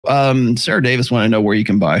Sarah Davis want to know where you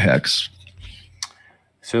can buy Hex.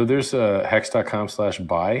 So there's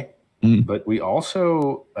hex.com/buy, but we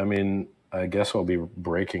also, I mean, I guess I'll be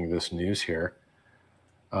breaking this news here.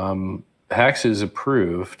 Hex is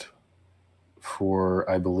approved for,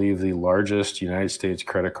 I believe, the largest United States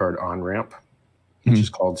credit card on-ramp, which is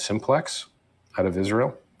called Simplex out of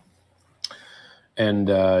Israel. And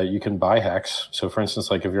you can buy Hex. So for instance,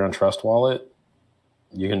 like if you're on Trust Wallet,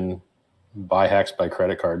 you can buy Hex by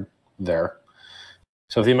credit card there.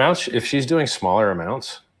 So if the amounts, if she's doing smaller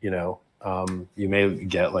amounts, you know, you may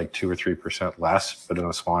get like 2 or 3% less, but in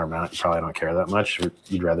a smaller amount, you probably don't care that much, or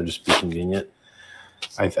you'd rather just be convenient.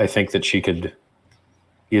 I think that she could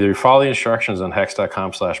either follow the instructions on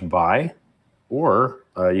hex.com/buy, or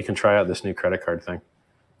you can try out this new credit card thing,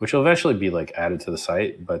 which will eventually be like added to the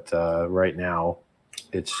site. But right now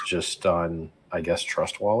it's just on, I guess,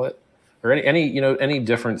 Trust Wallet or any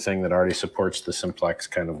different thing that already supports the Simplex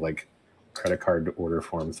kind of like credit card order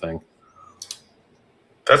form thing.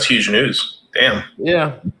 That's huge news. Damn.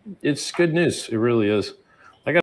 Yeah, it's good news. It really is.